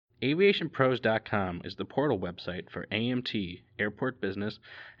AviationPros.com is the portal website for AMT, Airport Business,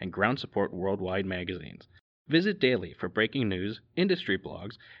 and Ground Support Worldwide magazines. Visit daily for breaking news, industry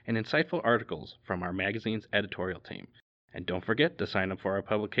blogs, and insightful articles from our magazine's editorial team. And don't forget to sign up for our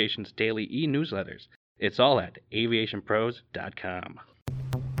publication's daily e-newsletters. It's all at AviationPros.com.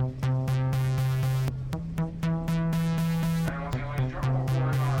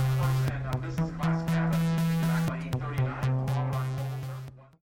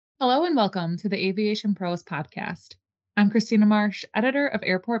 Hello and welcome to the Aviation Pros podcast. I'm Christina Marsh, editor of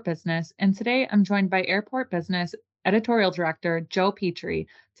Airport Business, and today I'm joined by Airport Business editorial director Joe Petrie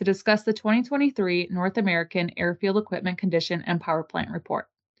to discuss the 2023 North American Airfield Equipment Condition and Powerplant report.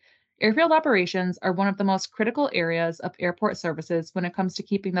 Airfield operations are one of the most critical areas of airport services when it comes to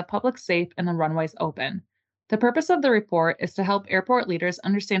keeping the public safe and the runways open. The purpose of the report is to help airport leaders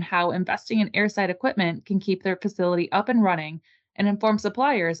understand how investing in airside equipment can keep their facility up and running and inform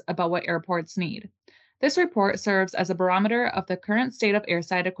suppliers about what airports need. This report serves as a barometer of the current state of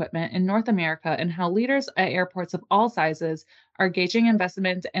airside equipment in North America and how leaders at airports of all sizes are gauging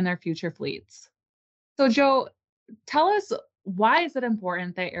investment in their future fleets. So, Joe, tell us, why is it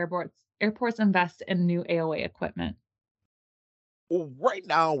important that airports invest in new AOA equipment? Well, right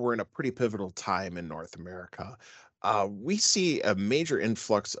now we're in a pretty pivotal time in North America. We see a major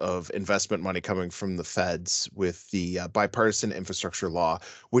influx of investment money coming from the feds with the bipartisan infrastructure law,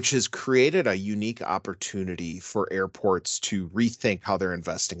 which has created a unique opportunity for airports to rethink how they're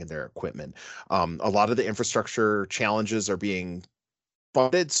investing in their equipment. A lot of the infrastructure challenges are being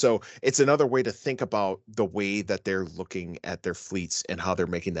funded, so it's another way to think about the way that they're looking at their fleets and how they're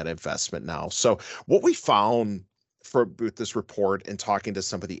making that investment now. So what we found with this report and talking to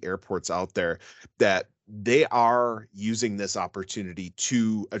some of the airports out there, that they are using this opportunity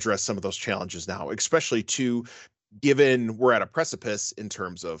to address some of those challenges now, especially to given we're at a precipice in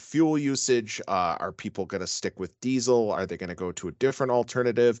terms of fuel usage. Are people going to stick with diesel? Are they going to go to a different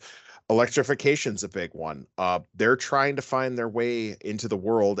alternative? Electrification's a big one. They're trying to find their way into the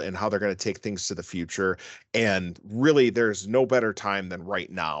world and how they're going to take things to the future. And really, there's no better time than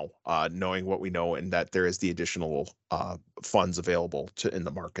right now, knowing what we know and that there is the additional funds available in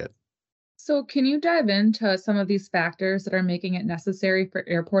the market. So, can you dive into some of these factors that are making it necessary for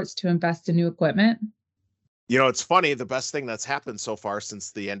airports to invest in new equipment? It's funny. The best thing that's happened so far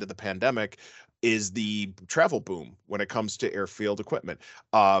since the end of the pandemic is the travel boom when it comes to airfield equipment.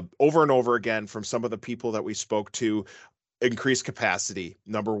 Over and over again, from some of the people that we spoke to, increased capacity,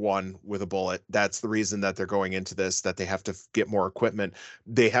 number one, with a bullet. That's the reason that they're going into this, that they have to get more equipment.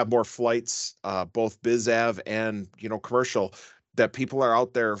 They have more flights, both biz av and, commercial, that people are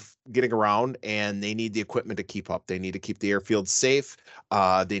out there getting around, and they need the equipment to keep up. They need to keep the airfield safe.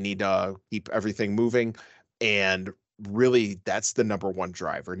 They need to keep everything moving. And really, that's the number one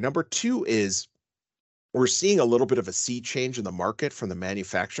driver. Number two is we're seeing a little bit of a sea change in the market from the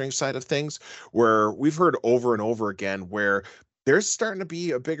manufacturing side of things, where we've heard over and over again where there's starting to be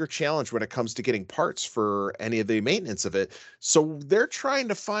a bigger challenge when it comes to getting parts for any of the maintenance of it. So they're trying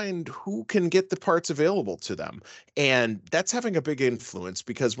to find who can get the parts available to them. And that's having a big influence,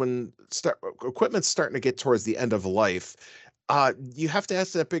 because when equipment's starting to get towards the end of life, you have to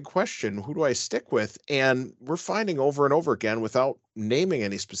ask that big question, who do I stick with? And we're finding over and over again, without naming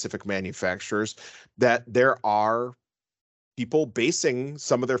any specific manufacturers, that there are people basing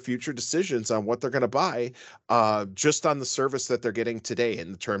some of their future decisions on what they're going to buy, just on the service that they're getting today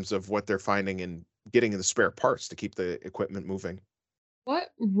in terms of what they're finding and getting in the spare parts to keep the equipment moving.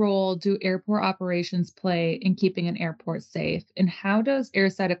 What role do airport operations play in keeping an airport safe? And how does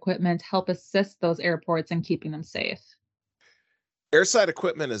airside equipment help assist those airports in keeping them safe? Airside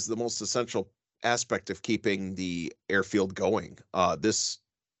equipment is the most essential aspect of keeping the airfield going.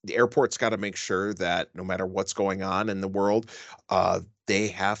 The airport's got to make sure that no matter what's going on in the world, they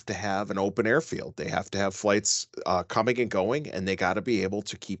have to have an open airfield. They have to have flights coming and going, and they got to be able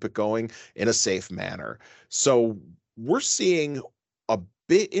to keep it going in a safe manner. So we're seeing a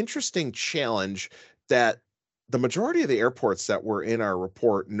bit interesting challenge that the majority of the airports that were in our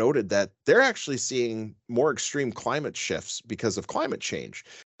report noted that they're actually seeing more extreme climate shifts because of climate change.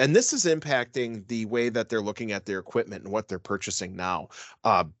 And this is impacting the way that they're looking at their equipment and what they're purchasing now.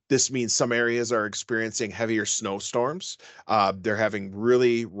 This means some areas are experiencing heavier snowstorms. They're having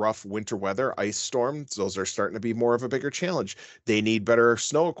really rough winter weather, ice storms. Those are starting to be more of a bigger challenge. They need better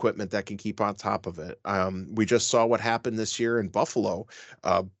snow equipment that can keep on top of it. We just saw what happened this year in Buffalo,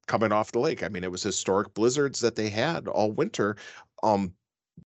 coming off the lake. I mean, it was historic blizzards that they had all winter. Um,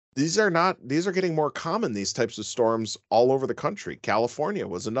 these are getting more common, these types of storms all over the country. California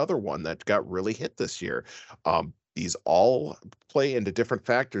was another one that got really hit this year. These all play into different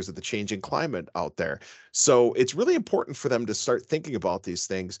factors of the changing climate out there. So it's really important for them to start thinking about these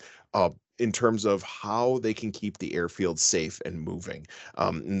things in terms of how they can keep the airfield safe and moving.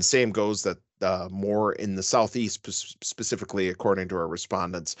 And the same goes that more in the southeast, specifically, according to our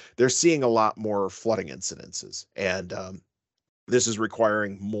respondents, they're seeing a lot more flooding incidences, and this is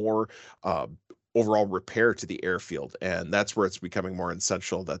requiring more uh, overall repair to the airfield, and that's where it's becoming more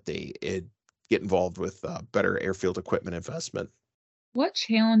essential that they get involved with better airfield equipment investment. What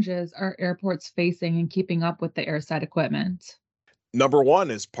challenges are airports facing in keeping up with the airside equipment? Number one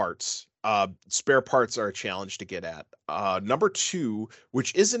is parts. Spare parts are a challenge to get at. Number two,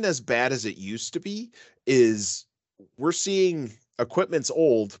 which isn't as bad as it used to be, is we're seeing equipment's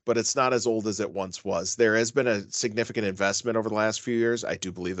old, but it's not as old as it once was. There has been a significant investment over the last few years. I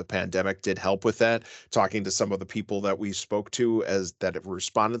do believe the pandemic did help with that. Talking to some of the people that we spoke to as that were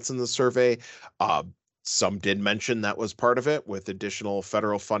respondents in the survey, uh, some did mention that was part of it with additional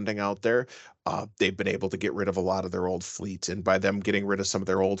federal funding out there. They've been able to get rid of a lot of their old fleet. And by them getting rid of some of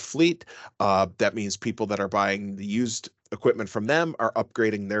their old fleet, that means people that are buying the used equipment from them are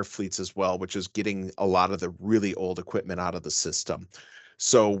upgrading their fleets as well, which is getting a lot of the really old equipment out of the system.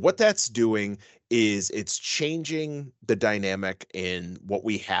 So what that's doing is it's changing the dynamic in what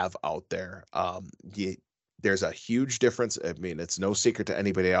we have out there. There's a huge difference. I mean, it's no secret to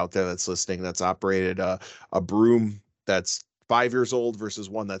anybody out there that's listening that's operated a broom that's 5 years old versus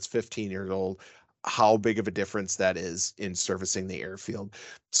one that's 15 years old, how big of a difference that is in servicing the airfield.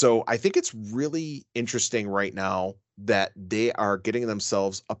 So I think it's really interesting right now that they are getting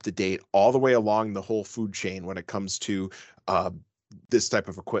themselves up to date all the way along the whole food chain when it comes to uh, this type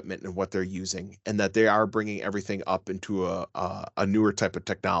of equipment and what they're using, and that they are bringing everything up into a newer type of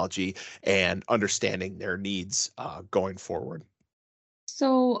technology and understanding their needs going forward.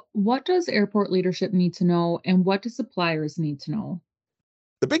 So, what does airport leadership need to know, and what do suppliers need to know?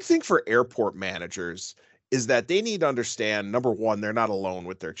 The big thing for airport managers is that they need to understand, number one, they're not alone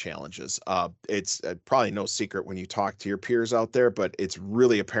with their challenges. It's probably no secret when you talk to your peers out there, but it's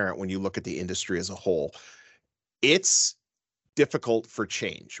really apparent when you look at the industry as a whole. It's difficult for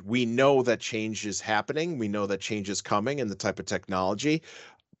change. We know that change is happening. We know that change is coming in the type of technology.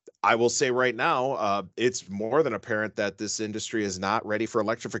 I will say right now, it's more than apparent that this industry is not ready for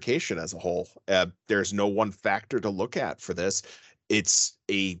electrification as a whole. There's no one factor to look at for this. It's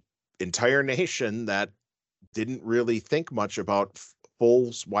a entire nation that didn't really think much about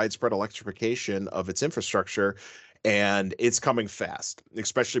full widespread electrification of its infrastructure, and it's coming fast,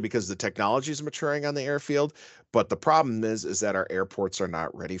 especially because the technology is maturing on the airfield. But the problem is that our airports are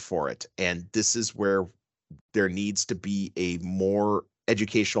not ready for it, and this is where there needs to be a more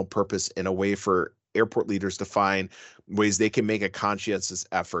educational purpose and a way for airport leaders to find ways they can make a conscientious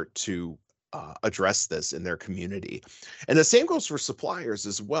effort to address this in their community. And the same goes for suppliers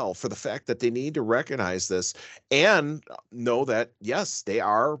as well, for the fact that they need to recognize this and know that, yes, they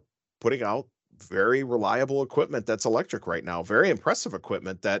are putting out very reliable equipment that's electric right now, very impressive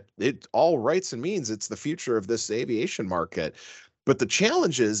equipment that it all writes and means it's the future of this aviation market. But the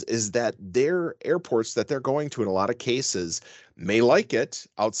challenge is that their airports that they're going to in a lot of cases may like it,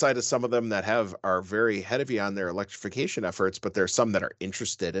 outside of some of them that have are very heavy on their electrification efforts, but there's some that are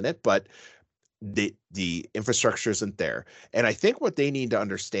interested in it, but the infrastructure isn't there. And I think what they need to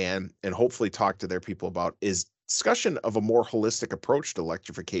understand and hopefully talk to their people about is discussion of a more holistic approach to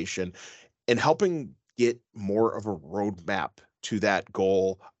electrification and helping get more of a roadmap to that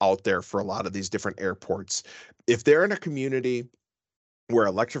goal out there for a lot of these different airports. If they're in a community where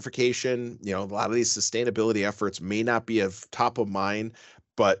electrification, a lot of these sustainability efforts may not be of top of mind,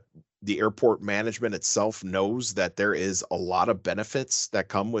 but the airport management itself knows that there is a lot of benefits that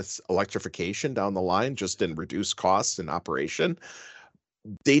come with electrification down the line, just in reduced costs and operation.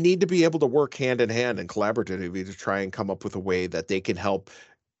 They need to be able to work hand in hand and collaboratively to try and come up with a way that they can help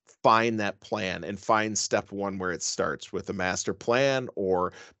find that plan and find step one where it starts with a master plan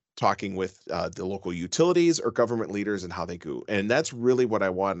or talking with the local utilities or government leaders and how they go. And that's really what I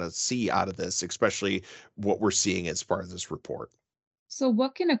want to see out of this, especially what we're seeing as part of this report. So,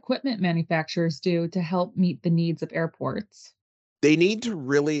 what can equipment manufacturers do to help meet the needs of airports? They need to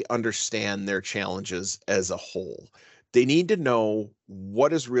really understand their challenges as a whole. They need to know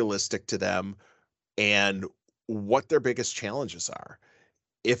what is realistic to them and what their biggest challenges are.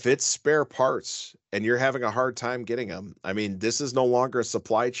 If it's spare parts and you're having a hard time getting them, I mean, this is no longer a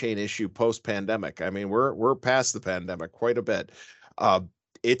supply chain issue post pandemic. I mean, we're past the pandemic quite a bit. Uh,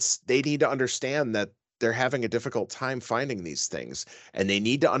 it's they need to understand that they're having a difficult time finding these things, and they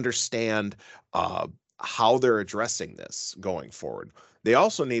need to understand uh, how they're addressing this going forward. They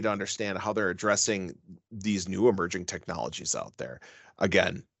also need to understand how they're addressing these new emerging technologies out there.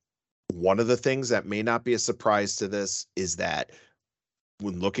 Again, one of the things that may not be a surprise to this is that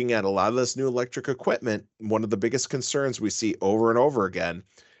when looking at a lot of this new electric equipment, one of the biggest concerns we see over and over again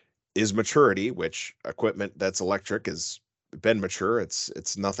is maturity, which equipment that's electric has been mature.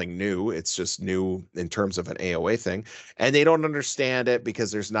 It's nothing new. It's just new in terms of an AOA thing. And they don't understand it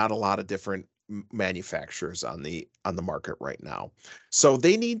because there's not a lot of different manufacturers on the market right now. So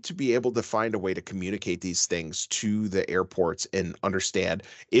they need to be able to find a way to communicate these things to the airports and understand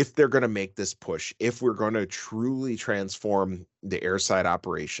if they're going to make this push, if we're going to truly transform the airside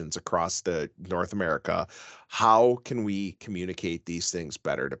operations across the North America, how can we communicate these things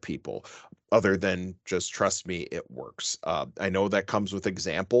better to people other than just trust me, it works. I know that comes with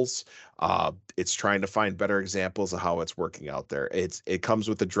examples. It's trying to find better examples of how it's working out there. It comes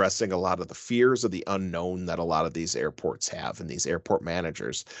with addressing a lot of the fears of the unknown that a lot of these airports have and these airport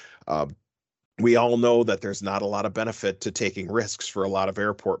managers. We all know that there's not a lot of benefit to taking risks for a lot of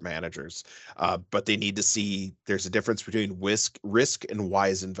airport managers, but they need to see there's a difference between risk and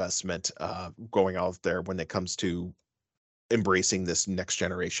wise investment going out there when it comes to embracing this next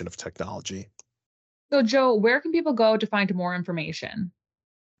generation of technology. So, Joe, where can people go to find more information?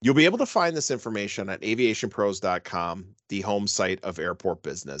 You'll be able to find this information at aviationpros.com, the home site of Airport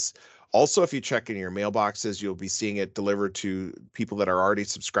Business. Also, if you check in your mailboxes, you'll be seeing it delivered to people that are already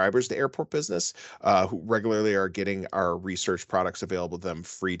subscribers to Airport Business, who regularly are getting our research products available to them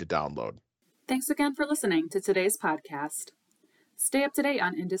free to download. Thanks again for listening to today's podcast. Stay up to date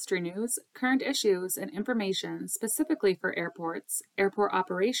on industry news, current issues, and information specifically for airports, airport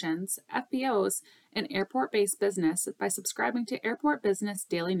operations, FBOs, and airport-based business by subscribing to Airport Business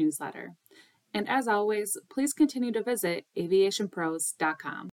Daily Newsletter. And as always, please continue to visit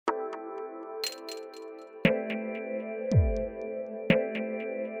aviationpros.com.